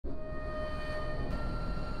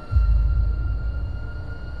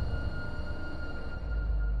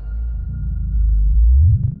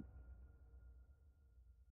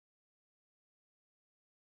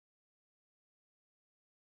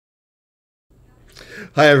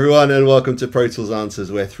Hi everyone and welcome to Pro Tools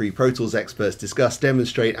Answers, where three Pro Tools experts discuss,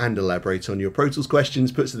 demonstrate and elaborate on your Pro Tools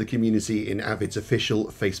questions put to the community in Avid's official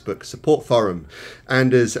Facebook support forum.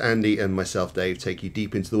 And as Andy and myself, Dave, take you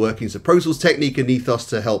deep into the workings of Pro Tools technique and ethos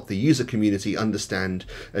to help the user community understand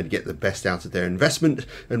and get the best out of their investment,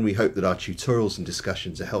 and we hope that our tutorials and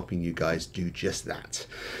discussions are helping you guys do just that.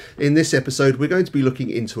 In this episode we're going to be looking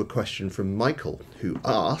into a question from Micheal, who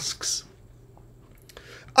asks,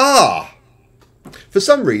 for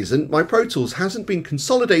some reason, my Pro Tools hasn't been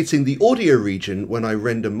consolidating the audio region when I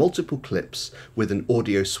render multiple clips with an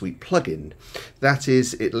AudioSuite plugin. That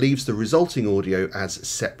is, it leaves the resulting audio as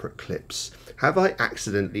separate clips. Have I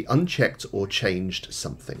accidentally unchecked or changed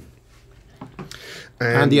something?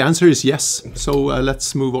 And the answer is yes. So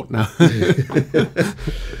let's move on now.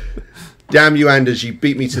 Damn you, Anders! You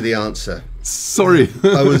beat me to the answer. Sorry.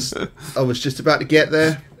 I was just about to get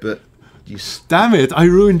there, but. Damn it! I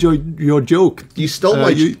ruined your joke. You stole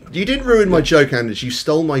my. You didn't ruin my joke, Anders. You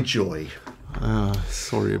stole my joy.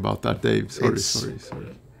 Sorry about that, Dave. Sorry.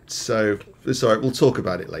 So it's all right. We'll talk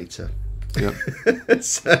about it later. Yeah.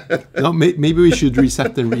 No, maybe we should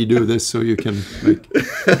reset and redo this so you can make.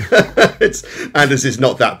 Anders is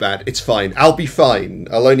not that bad. It's fine. I'll be fine.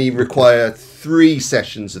 I'll only require 3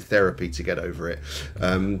 sessions of therapy to get over it.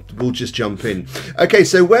 We'll just jump in. Okay,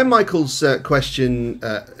 so where Michael's question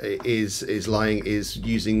is lying is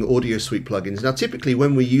using AudioSuite plugins. Now, typically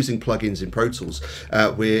when we're using plugins in Pro Tools,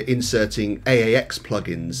 we're inserting AAX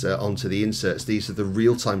plugins onto the inserts. These are the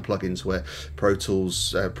real-time plugins where Pro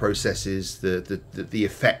Tools processes the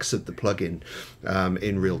effects of the plugin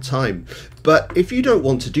in real time. But if you don't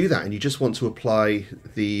want to do that and you just want to apply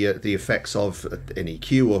the effects of an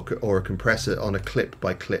EQ or a compressor on a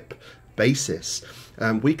clip-by-clip basis,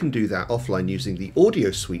 we can do that offline using the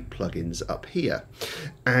AudioSuite plugins up here.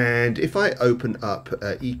 And if I open up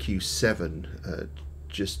EQ7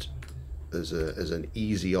 just as an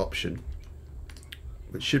easy option,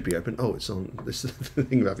 which should be open. Oh, it's on. This is the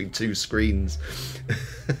thing of having 2 screens.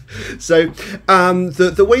 So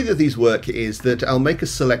the way that these work is that I'll make a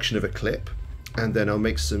selection of a clip, and then I'll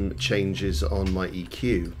make some changes on my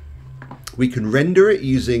EQ. We can render it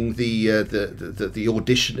using the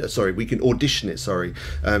audition. Sorry, we can audition it. Sorry,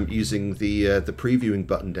 using the previewing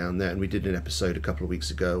button down there. And we did an episode a couple of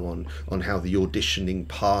weeks ago on how the auditioning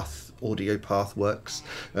audio path works.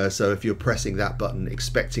 So if you're pressing that button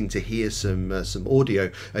expecting to hear some audio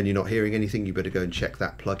and you're not hearing anything, you better go and check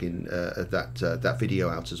that plugin, that video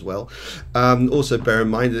out as well. Also bear in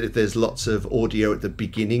mind that if there's lots of audio at the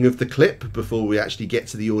beginning of the clip before we actually get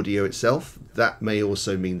to the audio itself, that may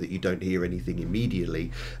also mean that you don't hear anything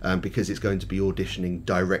immediately, because it's going to be auditioning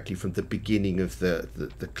directly from the beginning of the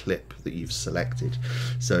clip that you've selected.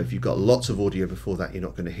 So if you've got lots of audio before that, you're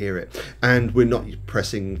not going to hear it. And we're not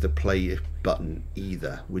pressing the play button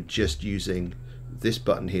either. We're just using this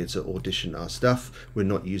button here to audition our stuff. We're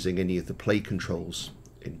not using any of the play controls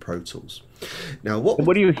in Pro Tools. Now,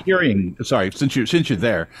 what are you hearing? Sorry, since you're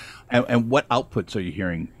there, and what outputs are you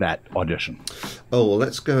hearing that audition? Oh, well,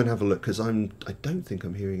 let's go and have a look, because I don't think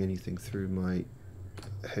I'm hearing anything through my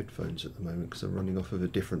headphones at the moment because I'm running off of a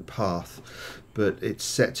different path, but it's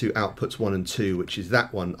set to outputs 1 and 2, which is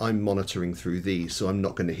that one. I'm monitoring through these, so I'm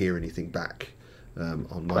not going to hear anything back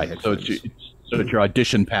on my headphones. So it's your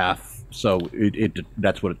audition path. So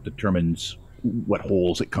that's what it determines what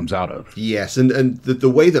holes it comes out of. Yes, and the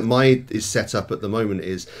way that mine is set up at the moment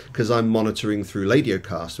is because I'm monitoring through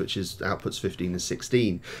Laddiocast, which is outputs 15 and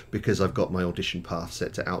 16, because I've got my audition path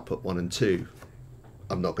set to output 1 and 2.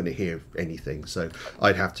 I'm not going to hear anything, so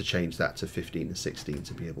I'd have to change that to 15 and 16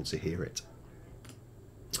 to be able to hear it.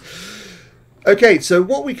 Okay, so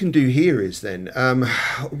what we can do here is then,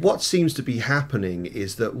 what seems to be happening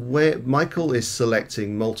is that where Micheal is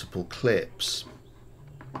selecting multiple clips.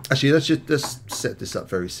 Actually, let's set this up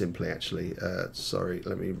very simply. Actually, sorry,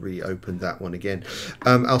 let me reopen that one again.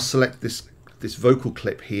 I'll select this vocal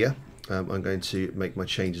clip here. I'm going to make my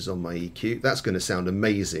changes on my EQ. That's going to sound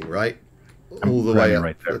amazing, right? All the way up.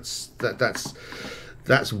 Right there.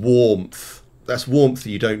 That's warmth. That's warmth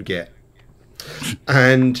you don't get.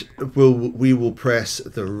 And we will press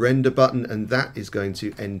the render button, and that is going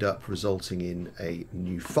to end up resulting in a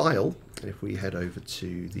new file. And if we head over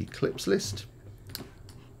to the clips list,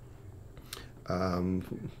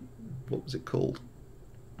 what was it called?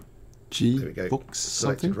 There we go. Books,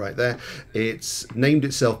 selected something? Right there. It's named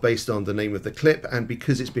itself based on the name of the clip, and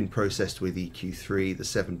because it's been processed with EQ3, the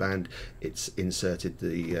 7 band, it's inserted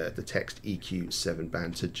the text EQ7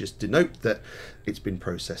 band to just denote that it's been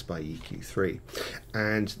processed by EQ3.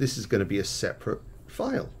 And this is going to be a separate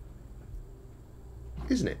file,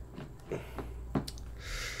 isn't it?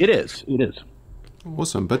 It is. It is.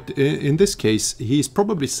 Awesome. But in this case, he's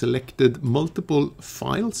probably selected multiple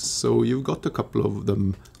files. So you've got a couple of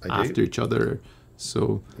them after each other.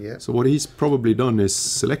 So, so what he's probably done is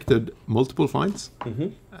selected multiple files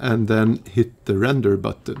and then hit the render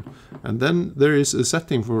button. And then there is a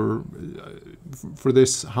setting for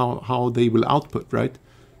this, how they will output, right?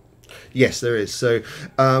 Yes, there is. So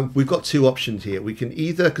we've got two options here. We can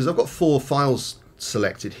either, because I've got 4 files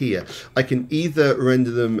selected here, I can either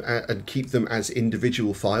render them and keep them as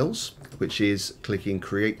individual files, which is clicking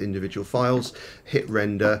create individual files, hit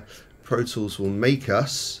render. Pro Tools will make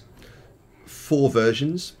us 4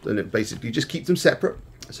 versions, and it basically just keep them separate.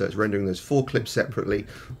 So it's rendering those 4 clips separately.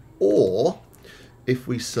 Or if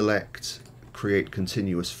we select create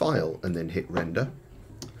continuous file and then hit render,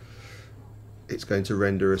 it's going to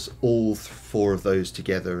render us all 4 of those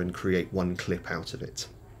together and create 1 clip out of it.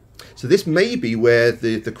 So this may be where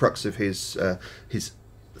the crux of his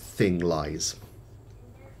thing lies.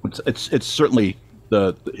 It's certainly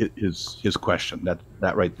his question,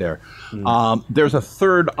 that right there. There's a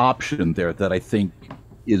third option there that I think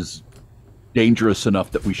is dangerous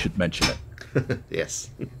enough that we should mention it. Yes.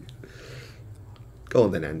 Go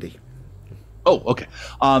on then, Andy. Oh, okay.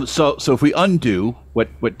 So if we undo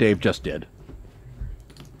what Dave just did,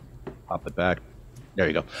 pop it back. There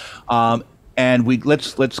you go. And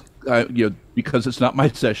let's because it's not my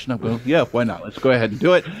session, I'm going, yeah, why not? Let's go ahead and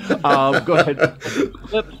do it. Go ahead.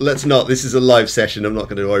 Let's not. This is a live session. I'm not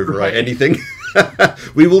going to overwrite anything.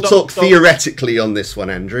 We will talk theoretically on this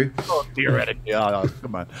one, Andrew. Oh, theoretically,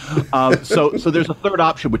 come on. So there's a third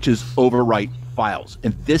option, which is overwrite files,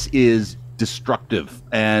 and this is destructive,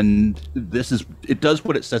 and it does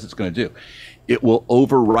what it says it's going to do. It will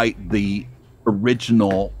overwrite the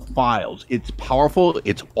original files. It's powerful,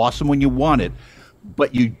 it's awesome when you want it,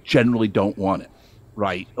 but you generally don't want it,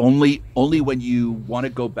 right? Only when you want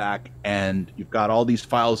to go back and you've got all these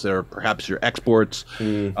files that are perhaps your exports.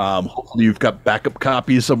 Hopefully you've got backup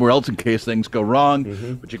copies somewhere else in case things go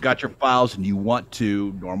wrong, but you've got your files and you want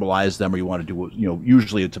to normalize them, or you want to do,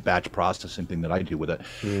 usually it's a batch processing thing that I do with it,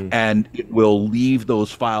 and it will leave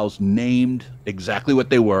those files named exactly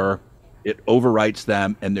what they were. It overwrites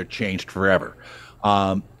them and they're changed forever.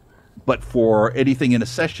 But for anything in a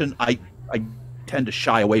session, I tend to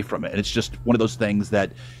shy away from it. And it's just one of those things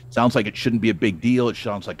that sounds like it shouldn't be a big deal. It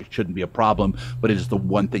sounds like it shouldn't be a problem, but it is the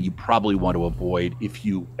one thing you probably want to avoid if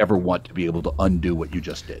you ever want to be able to undo what you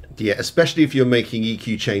just did. Yeah, especially if you're making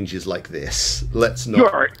EQ changes like this. Let's not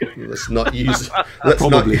use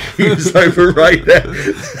overwrite there.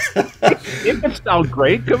 It can sound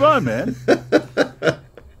great. Come on, man.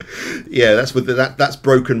 Yeah, that's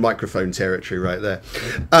broken microphone territory right there.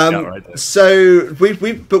 Right there. So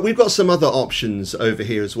we've got some other options over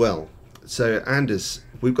here as well. So Anders,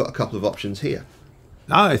 we've got a couple of options here.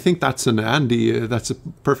 I think that's an Andy. That's a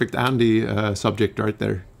perfect Andy subject right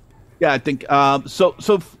there. Yeah, I think so.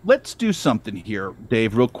 Let's do something here,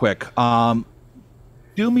 Dave, real quick. Do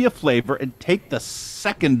me a favor and take the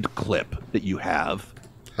second clip that you have.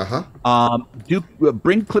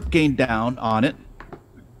 Bring clip gain down on it,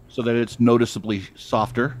 so that it's noticeably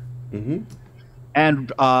softer. And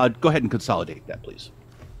go ahead and consolidate that, please.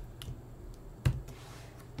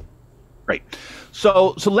 Great.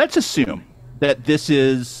 So let's assume that this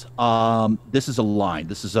is a line.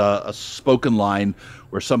 This is a spoken line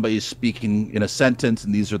where somebody is speaking in a sentence,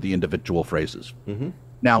 and these are the individual phrases.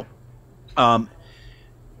 Now,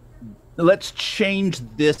 let's change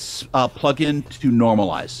this plugin to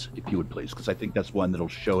Normalize, if you would please, because I think that's one that'll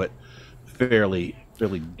show it fairly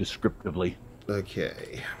descriptively.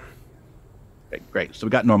 Okay, great. So we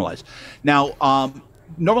got Normalize. Now,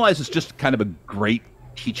 Normalize is just kind of a great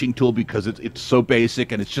teaching tool because it's so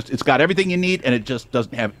basic, and it's got everything you need, and it just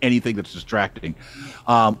doesn't have anything that's distracting,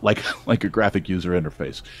 like a graphic user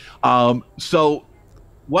interface. So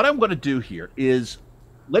what I'm going to do here is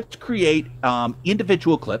let's create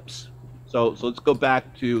individual clips. So let's go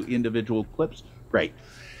back to individual clips. Great.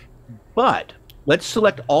 But let's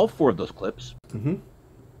select all 4 of those clips.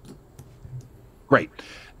 Great.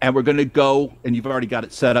 And we're going to go, and you've already got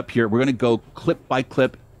it set up here, we're going to go clip by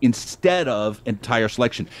clip instead of entire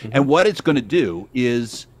selection. And what it's going to do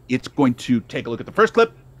is it's going to take a look at the first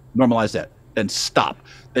clip, normalize that, then stop.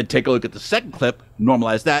 Then take a look at the second clip,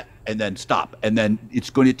 normalize that, and then stop. And then it's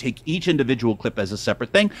going to take each individual clip as a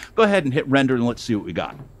separate thing. Go ahead and hit render, and let's see what we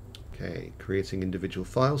got. Okay, creating individual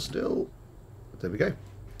files still. There we go.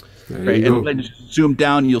 Right. And then zoom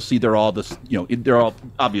down, you'll see they're all this. They're all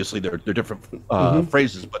obviously they're different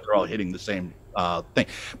phrases, but they're all hitting the same thing.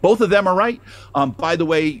 Both of them are right. By the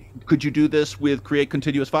way, could you do this with create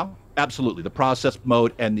continuous file? Absolutely. The process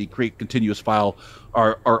mode and the create continuous file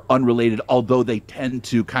are unrelated, although they tend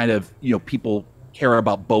to kind of, people care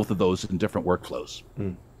about both of those in different workflows.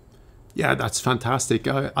 Yeah, that's fantastic.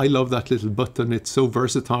 I love that little button. It's so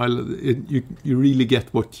versatile. You really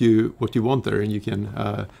get what you want there, and you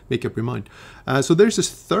can make up your mind. So there's this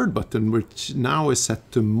third button, which now is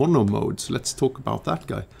set to mono mode. So let's talk about that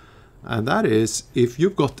guy. And that is if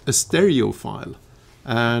you've got a stereo file.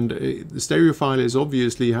 And the stereo file is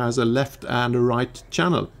obviously has a left and a right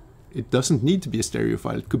channel. It doesn't need to be a stereo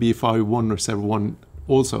file. It could be a file 1 or 7.1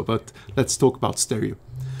 also, but let's talk about stereo.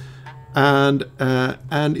 And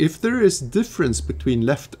if there is difference between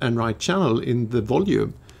left and right channel in the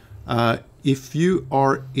volume, if you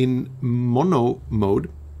are in mono mode,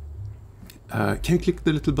 can you click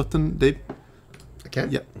the little button, Dave? I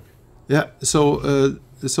can. Yeah. So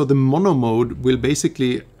the mono mode will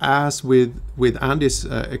basically, as with Andy's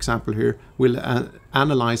example here, will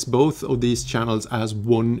analyze both of these channels as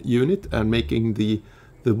one unit and making the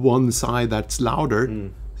one side that's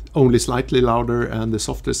louder only slightly louder and the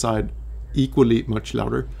softer side equally much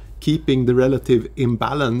louder, keeping the relative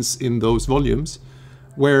imbalance in those volumes.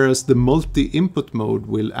 Whereas the multi-input mode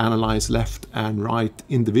will analyze left and right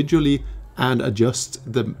individually and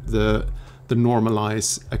adjust the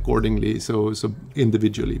normalize accordingly, so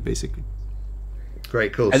individually, basically.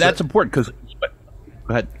 Great, cool. And that's important because, go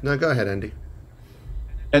ahead. No, go ahead, Andy.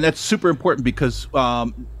 And that's super important because,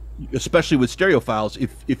 especially with stereo files,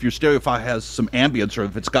 if your stereo file has some ambience or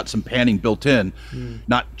if it's got some panning built in,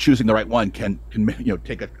 not choosing the right one can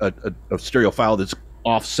take a stereo file that's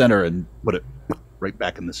off center and put it right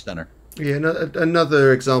back in the center. Yeah,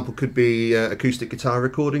 another example could be acoustic guitar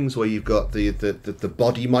recordings where you've got the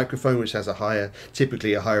body microphone, which has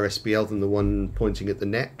typically a higher SPL than the one pointing at the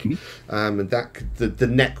neck, and that the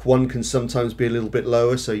neck one can sometimes be a little bit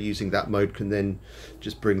lower. So using that mode can then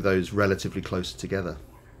just bring those relatively closer together.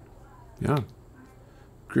 Yeah,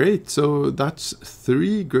 great. So that's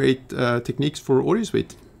 3 great techniques for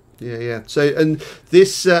AudioSuite. Yeah. So and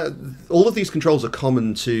this all of these controls are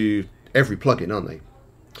common to every plugin, aren't they?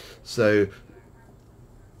 So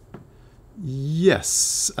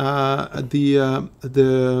yes, the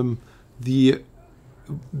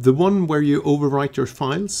one where you overwrite your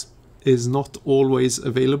files is not always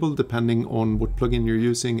available depending on what plugin you're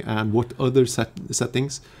using and what other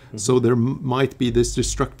settings. So there might be this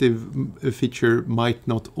destructive feature might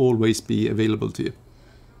not always be available to you.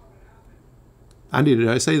 Andy, did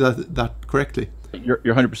I say that correctly? You're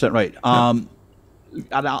 100% right.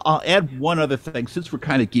 And I'll add one other thing since we're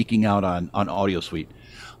kind of geeking out on AudioSuite.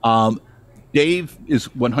 Dave is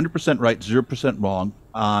 100% right, 0% wrong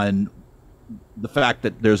on the fact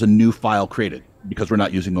that there's a new file created because we're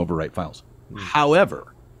not using overwrite files.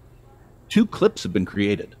 However, 2 clips have been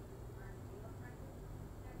created.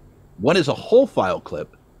 One is a whole file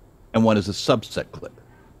clip, and one is a subset clip.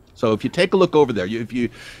 So if you take a look over there, if you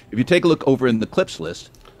take a look over in the clips list,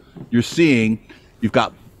 you're seeing you've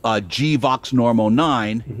got GVox Norm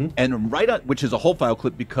 09, and which is a whole file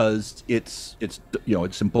clip because it's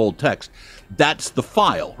in bold text. That's the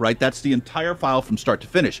file, right? That's the entire file from start to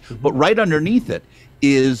finish. But right underneath it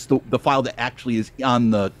is the file that actually is on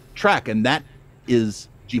the track, and that is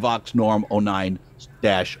GVox Norm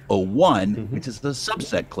 09-01, which is the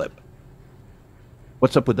subset clip.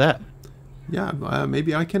 What's up with that? Yeah,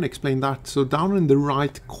 maybe I can explain that. So down in the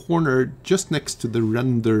right corner, just next to the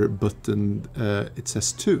render button, it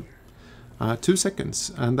says 2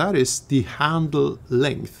 seconds, and that is the handle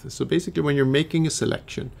length. So basically when you're making a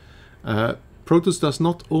selection, Pro Tools does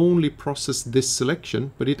not only process this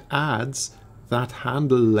selection, but it adds that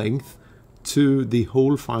handle length to the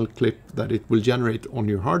whole file clip that it will generate on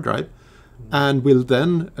your hard drive, and will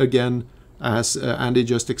then, again, as Andy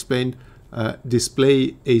just explained,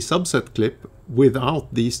 display a subset clip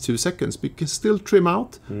without these 2 seconds. But you can still trim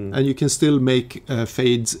out and you can still make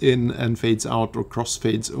fades in and fades out or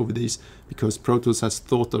crossfades over these because Pro Tools has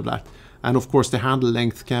thought of that. And of course the handle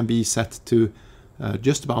length can be set to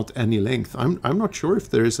just about any length. I'm not sure if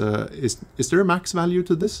there is there a max value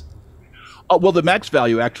to this? Well, the max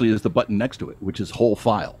value actually is the button next to it, which is whole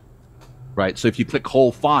file, right? So if you click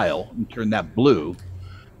whole file and turn that blue,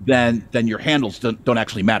 then your handles don't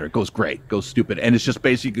actually matter. It goes gray, goes stupid, and it's just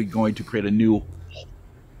basically going to create a new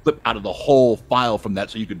clip out of the whole file from that,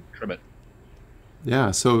 so you can trim it.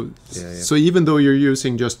 Yeah. So even though you're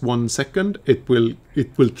using just 1 second, it will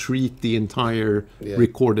treat the entire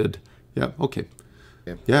recorded. Yeah. Okay.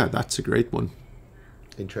 Yeah, that's a great one.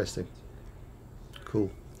 Interesting.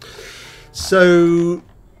 Cool. So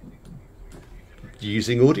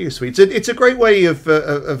using AudioSuite, it's a great way of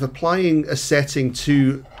applying a setting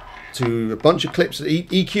to to a bunch of clips.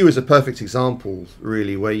 EQ is a perfect example,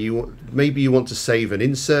 really, where maybe you want to save an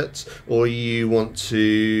insert, or you want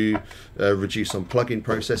to reduce on plugin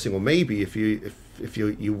processing, or maybe if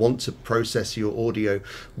you want to process your audio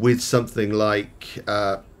with something like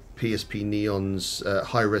PSP Neon's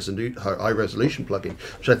high resolution plugin,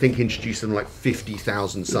 which I think introduced them like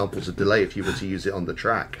 50,000 samples of delay if you were to use it on the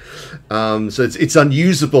track. So it's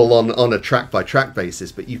unusable on a track by track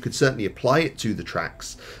basis, but you could certainly apply it to the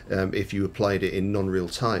tracks if you applied it in non-real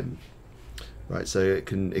time. Right, so it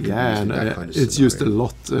can be used in that kind of it's scenario. used a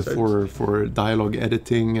lot for dialogue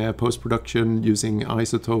editing, post-production, using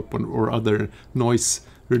isotope or other noise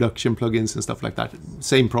reduction plugins and stuff like that.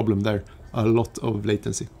 Same problem there, a lot of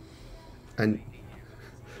latency. And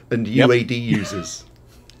UAD users.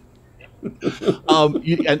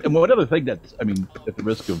 And one other thing that's, I mean, at the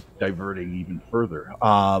risk of diverting even further,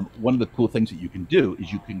 one of the cool things that you can do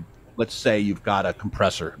is you can, let's say you've got a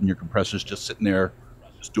compressor and your compressor's just sitting there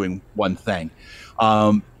just doing one thing,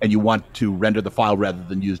 and you want to render the file rather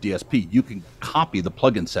than use DSP. You can copy the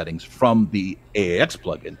plugin settings from the AAX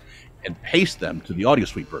plugin and paste them to the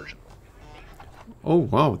AudioSuite version. Oh,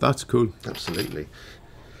 wow, that's cool. Absolutely.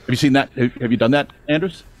 Have you seen that? Have you done that,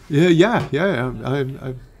 Anders? Yeah.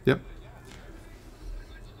 Yep.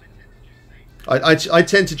 I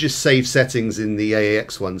tend to just save settings in the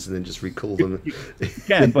AAX ones and then just recall them. You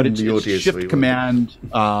can, but it's Shift Command.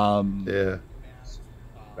 Yeah.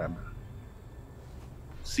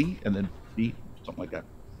 C and then B, something like that.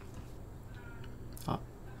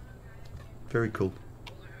 Very cool.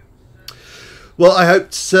 Well, I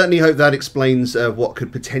certainly hope that explains what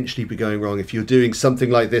could potentially be going wrong if you're doing something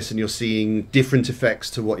like this and you're seeing different effects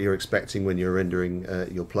to what you're expecting when you're rendering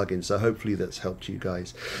your plugin. So hopefully that's helped you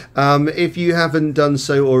guys. If you haven't done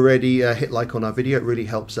so already, hit like on our video. It really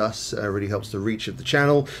helps us, really helps the reach of the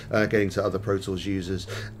channel, getting to other Pro Tools users.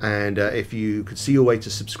 And if you could see your way to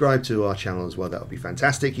subscribe to our channel as well, that would be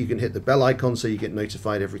fantastic. You can hit the bell icon so you get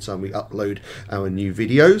notified every time we upload our new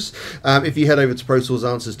videos. If you head over to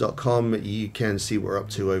ProToolsAnswers.com, you can see what we're up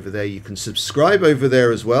to over there. You can subscribe over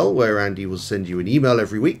there as well, where Andy will send you an email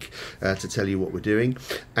every week to tell you what we're doing.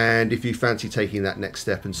 And if you fancy taking that next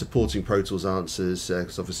step and supporting Pro Tools Answers,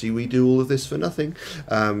 because obviously we do all of this for nothing,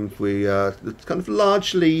 we are kind of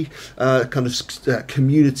largely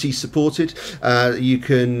community supported. You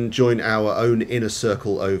can join our own inner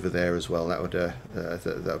circle over there as well. That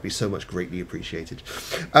would be so much greatly appreciated.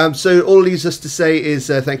 So all it leaves us to say is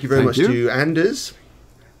thank you very much to Anders.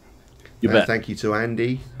 Thank you to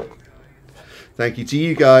Andy. Thank you to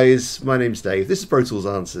you guys. My name's Dave. This is Pro Tools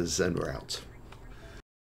Answers, and we're out.